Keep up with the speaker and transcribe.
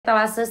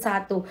etalase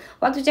 1.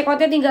 Waktu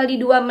checkoutnya tinggal di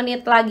 2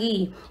 menit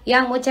lagi.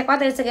 Yang mau checkout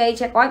dari segala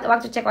checkout,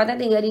 waktu checkoutnya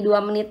tinggal di 2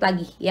 menit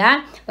lagi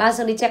ya.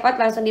 Langsung di checkout,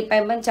 langsung di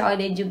payment,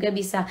 COD juga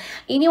bisa.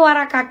 Ini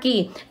warna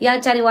kaki.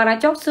 Yang cari warna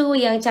coksu,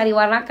 yang cari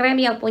warna krem,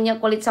 yang punya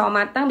kulit sawo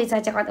matang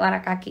bisa checkout warna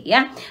kaki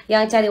ya.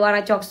 Yang cari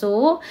warna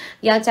coksu,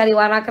 yang cari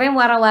warna krem,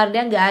 warna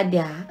wardah nggak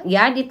ada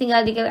ya.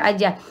 Tinggal diklik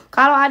aja.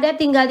 Kalau ada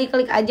tinggal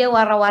diklik aja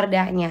warna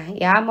wardahnya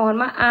ya.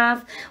 Mohon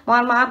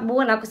maaf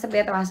Bun, aku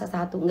sepi etalase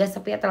 1, nggak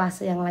sepi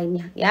etalase yang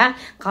lainnya ya.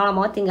 Kalau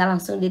mau tinggal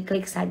langsung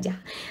diklik saja.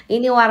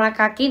 Ini warna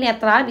kaki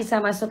netral, bisa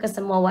masuk ke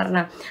semua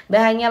warna.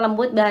 Bahannya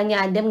lembut, bahannya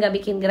adem, nggak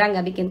bikin gerah,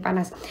 nggak bikin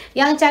panas.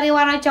 Yang cari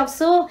warna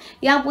coksu,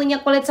 yang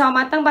punya kulit sawo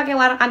matang pakai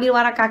ambil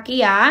warna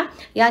kaki ya.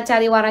 Yang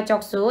cari warna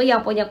coksu,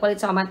 yang punya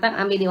kulit sawo matang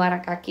ambil di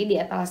warna kaki di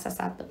etalase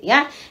 1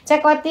 ya.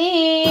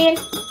 Cekotin.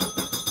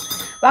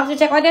 Waktu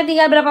check-outnya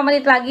tinggal berapa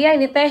menit lagi ya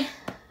ini teh?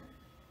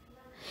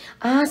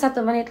 1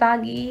 menit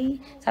lagi.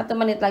 1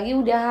 menit lagi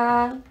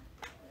udah.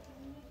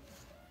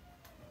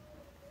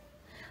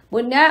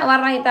 Bunda,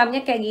 warna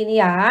hitamnya kayak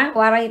gini ya.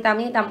 Warna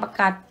hitamnya hitam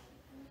pekat.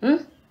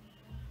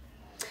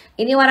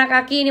 Ini warna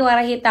kaki, ini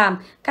warna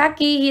hitam.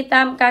 Kaki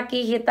hitam,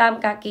 kaki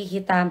hitam, kaki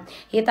hitam.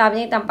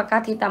 Hitamnya hitam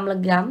pekat, hitam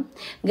legam.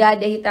 Gak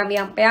ada hitam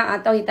yang peang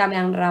atau hitam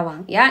yang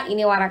nerawang ya.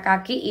 Ini warna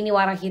kaki, ini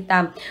warna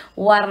hitam.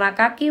 Warna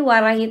kaki,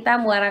 warna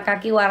hitam, warna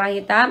kaki, warna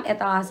hitam,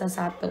 etalase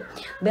 1.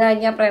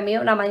 Bahannya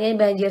premium, namanya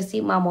bahan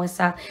jersey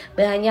Mamosa.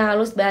 Bahannya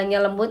halus,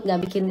 bahannya lembut,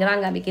 gak bikin gerah,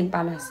 gak bikin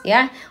panas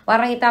ya.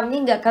 Warna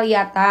hitamnya gak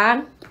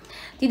kelihatan.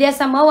 Tidak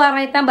semua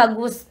warna hitam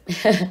bagus.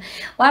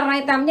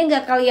 Warna hitamnya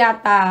nggak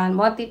kelihatan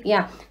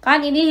motifnya. Kan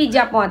ini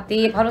hijab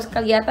motif, harus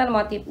kelihatan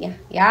motifnya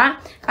ya.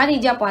 Kan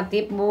hijab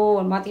motif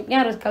Bun,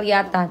 motifnya harus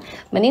kelihatan.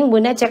 Mending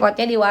Bunda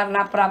check-outnya di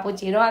warna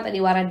frappuccino atau di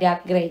warna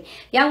dark grey.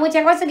 Yang mau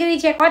check-out segini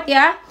check-out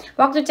ya.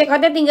 Waktu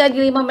check-outnya tinggal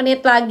di 5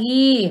 menit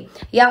lagi.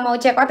 Yang mau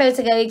check-out dari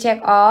segala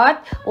check-out,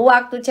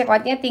 waktu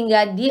check-outnya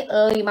tinggal di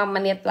 5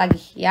 menit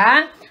lagi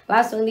ya.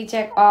 Langsung di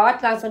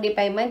check-out, langsung di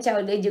payment,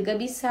 COD juga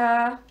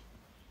bisa.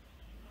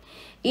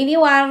 Ini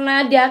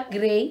warna dark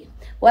grey.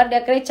 Warna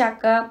dark grey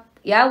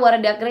cakep ya.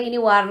 Warna dark grey ini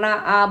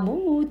warna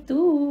abu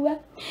tua.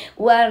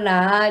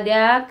 Warna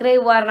dark grey,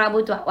 warna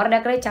abu tua. Warna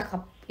dark grey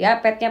cakep ya.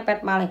 Petnya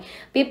pet maleng.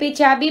 Pipi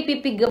cabi,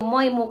 pipi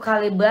gemoy,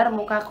 muka lebar,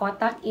 muka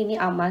kotak, ini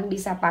aman,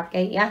 bisa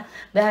pakai ya.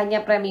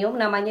 Bahannya premium,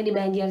 namanya di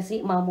bahan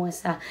jersey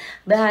Mamosa.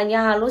 Bahannya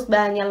halus,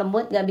 bahannya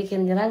lembut, gak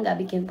bikin gerah, gak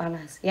bikin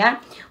panas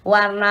ya.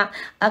 Warna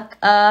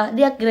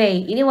dark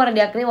grey. Ini warna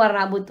dark grey,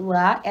 warna abu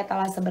tua.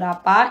 Etalase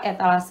berapa?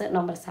 Etalase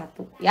nomor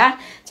 1 ya.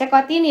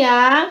 Cekotin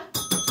ya.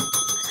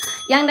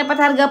 Yang dapat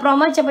harga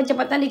promo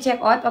cepet-cepetan di check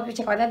out. Waktu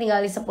check outnya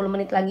tinggal di 10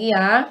 menit lagi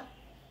ya.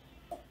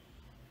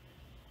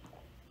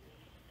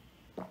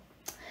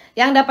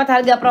 Yang dapat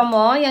harga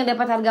promo, yang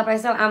dapat harga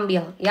presale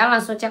ambil ya,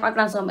 langsung check out,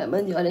 langsung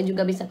payment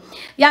juga bisa.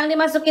 Yang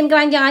dimasukin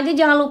keranjang aja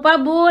jangan lupa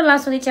Bun,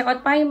 langsung di check out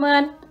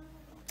payment.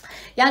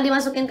 Yang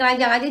dimasukin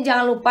keranjang aja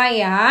jangan lupa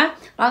ya,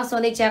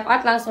 langsung di check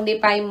out, langsung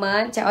di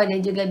payment, COD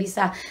juga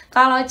bisa.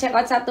 Kalau check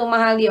out 1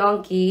 mahal di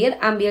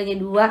ongkir, ambilnya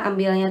 2,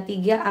 ambilnya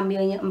 3,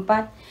 ambilnya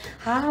 4.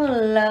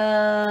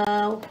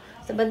 Halo,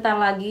 sebentar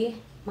lagi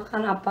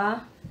makan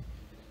apa?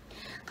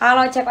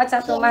 Kalau check out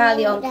 1 mahal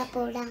di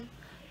ongkir.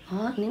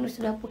 Oh, ini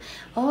sudah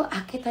oh,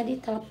 Ake tadi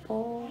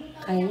telepon.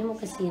 Kayaknya mau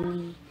ke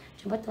sini.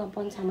 Coba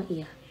telepon sama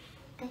Iya.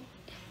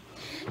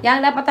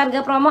 Yang dapat harga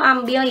promo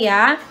ambil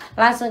ya.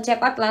 Langsung check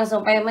out,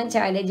 langsung payment,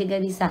 COD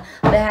juga bisa.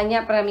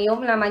 Bahannya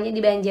premium, namanya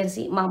di bahan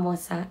jersey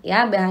Mamosa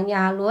ya. Bahannya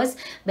halus,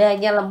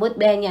 bahannya lembut,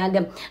 bahannya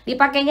adem.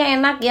 Dipakainya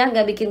enak ya,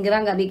 nggak bikin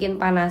gerah, nggak bikin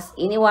panas.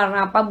 Ini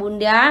warna apa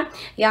Bunda?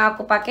 Yang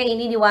aku pakai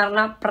ini di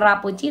warna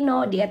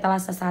frappuccino di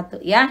etalase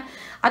 1 ya.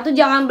 Atau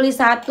jangan beli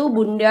 1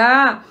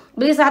 Bunda.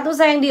 Beli 1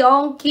 sayang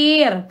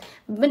diongkir.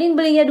 Mending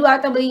belinya 2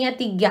 atau belinya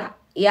 3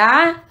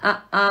 ya.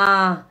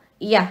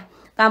 Iya.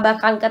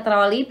 Tambahkan ke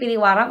troli, pilih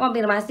warna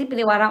konfirmasi,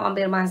 pilih warna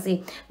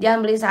konfirmasi. Jangan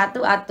beli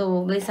 1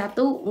 atau beli 1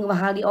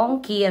 mahal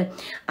diongkir.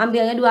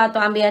 Ambilnya 2 atau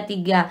ambilnya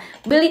 3.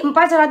 Beli 4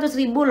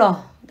 100.000 loh.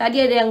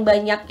 Tadi ada yang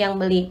banyak yang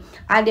beli.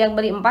 Ada yang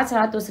beli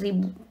 4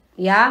 100.000.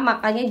 Ya,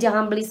 makanya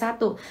jangan beli 1.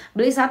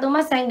 Beli 1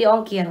 mas yang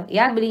diongkir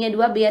ya. Belinya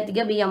 2, belinya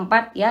 3, belinya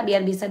 4 ya,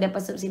 biar bisa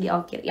dapat subsidi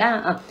ongkir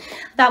ya.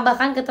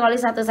 Tambahkan ke troli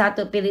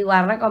satu-satu, pilih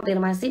warna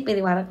konfirmasi,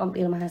 pilih warna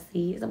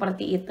konfirmasi.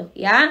 Seperti itu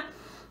ya.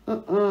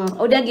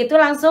 Udah gitu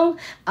langsung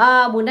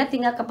Bunda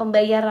tinggal ke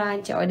pembayaran,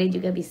 COD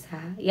juga bisa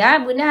ya.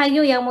 Bunda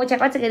ayo yang mau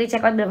check out segera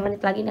check out. Berapa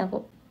menit lagi nih aku?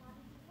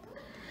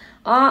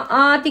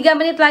 3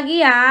 menit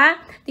lagi ya.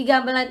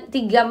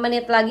 3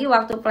 menit lagi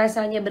waktu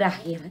flash-nya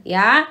berakhir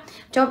ya.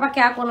 Coba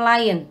pakai akun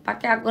lain,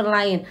 pakai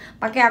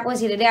akun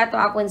si Dede atau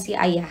akun si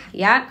Ayah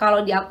ya.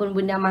 Kalau di akun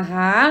Bunda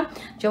mahal,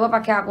 coba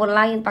pakai akun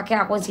lain,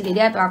 pakai akun si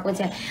Dede atau akun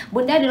si Ayah.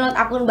 Bunda download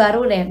akun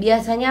baru deh.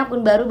 Biasanya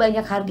akun baru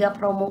banyak harga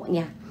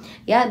promonya.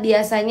 Ya,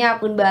 biasanya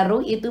akun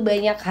baru itu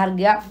banyak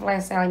harga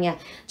flash sale-nya.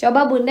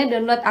 Coba Bunda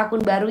download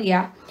akun baru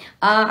ya.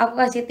 Aku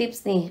kasih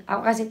tips nih,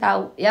 aku kasih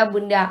tahu ya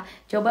Bunda.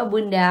 Coba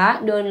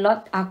Bunda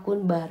download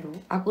akun baru.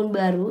 Akun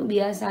baru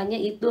biasanya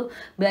itu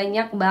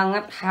banyak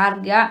banget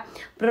harga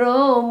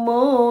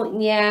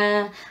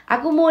promonya.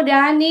 Aku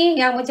mudah nih,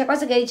 yang mau check out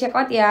segera check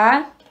out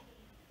ya.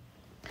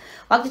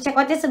 Waktu check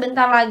outnya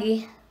sebentar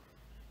lagi.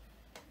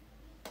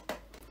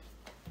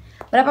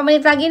 Berapa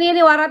menit lagi nih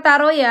warna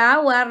taro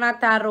ya, warna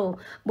taro.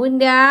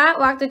 Bunda,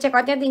 waktu check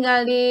outnya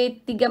tinggal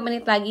di 3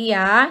 menit lagi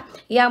ya.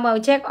 Yang mau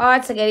check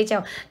out segera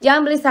check out.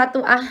 Jangan beli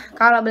satu,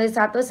 kalau beli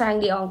satu sayang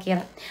di ongkir.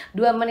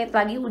 2 menit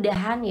lagi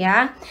udahan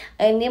ya.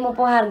 Ini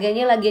mumpung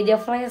harganya lagi aja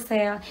flash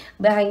sale.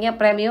 Bahannya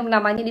premium,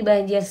 namanya di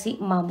bahan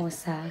jersey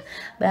Mamosa.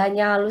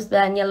 Bahannya halus,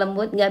 bahannya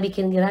lembut, nggak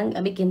bikin gerang,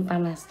 nggak bikin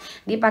panas.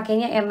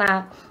 Dipakainya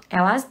enak.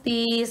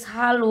 Elastis,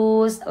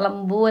 halus,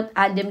 lembut,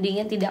 adem,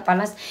 dingin, tidak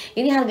panas.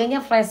 Ini harganya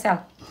flash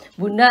sale.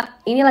 Bunda,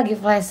 ini lagi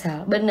flash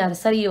sale, benar,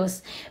 serius.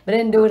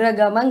 Brand Daura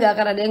Gama nggak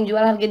akan ada yang jual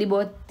harga di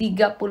bawah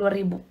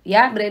 30.000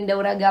 ya. Brand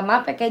Daura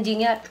Gama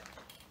packagingnya,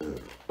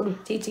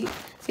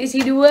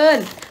 Sisi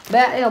Duan,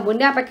 ya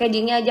Bunda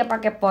packagingnya aja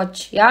pakai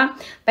pouch ya.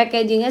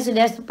 Packagingnya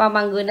sudah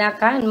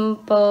menggunakan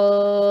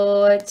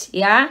pouch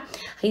ya.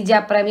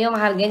 Hijab premium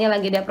harganya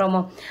lagi ada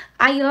promo.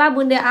 Ayla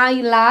Bunda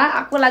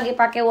Ayla, aku lagi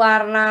pakai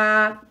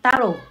warna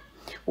taro.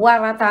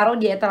 Warna taro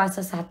di etalase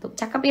 1.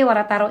 Cakep ya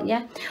warna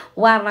taronya.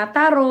 Warna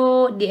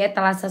taro di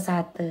etalase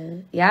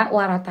 1 ya.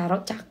 Warna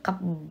taro cakep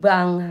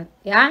banget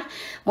ya.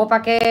 Mau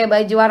pakai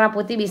baju warna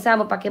putih bisa,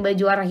 mau pakai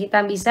baju warna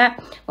hitam bisa,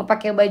 mau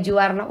pakai baju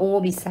warna ungu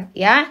bisa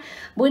ya.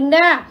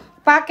 Bunda,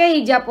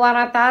 pakai hijab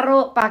warna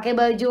taro, pakai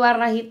baju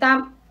warna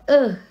hitam.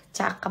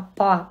 Cakep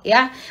po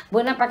ya.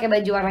 Bunda pakai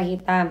baju warna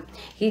hitam,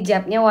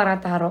 hijabnya warna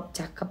taro,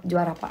 cakep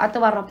juara apa atau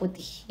warna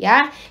putih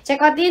ya.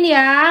 Check outin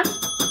ya.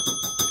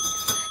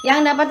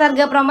 Yang dapat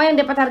harga promo, yang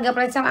dapat harga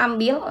flash sale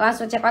ambil,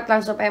 langsung check out,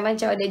 langsung payment,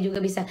 COD juga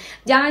bisa.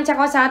 Jangan check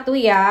out 1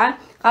 ya.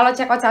 Kalau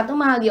check out 1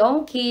 mahal di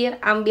ongkir.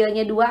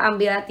 Ambilnya 2,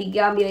 ambilnya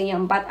 3, ambilnya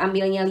 4,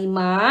 ambilnya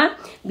 5,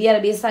 biar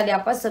bisa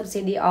dapat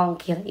subsidi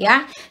ongkir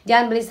ya.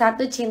 Jangan beli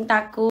 1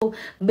 cintaku,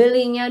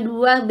 belinya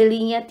 2,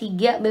 belinya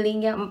 3,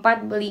 belinya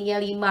 4, belinya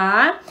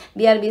 5,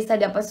 biar bisa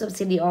dapat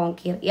subsidi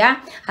ongkir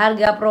ya.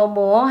 Harga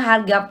promo,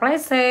 harga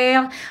flash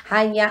sale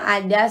hanya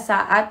ada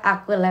saat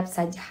aku live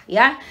saja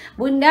ya.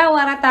 Bunda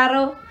warna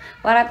taro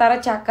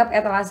cakep,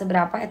 etalase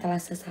berapa?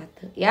 Etalase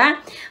 1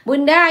 ya.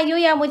 Bunda ayo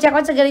yang mau check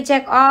out segera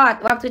check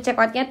out. Waktu check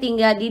outnya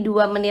tinggal di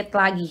 2 menit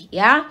lagi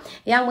ya.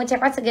 Yang mau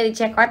check out segera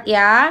check out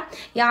ya.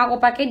 Yang aku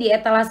pakai di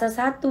etalase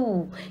 1.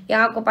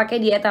 Yang aku pakai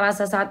di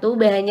etalase 1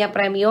 bahannya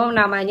premium,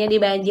 namanya di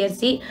bahan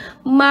jersey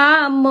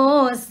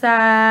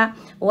Mamosa.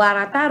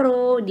 Warna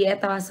taro di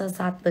etalase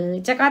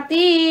 1. Check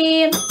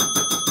outin.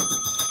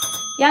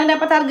 Yang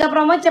dapat harga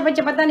promo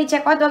cepet-cepetan di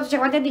check out. Waktu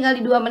check outnya tinggal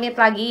di 2 menit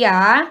lagi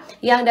ya.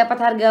 Yang dapat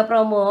harga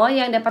promo,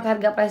 yang dapat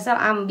harga flash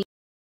sale ambil.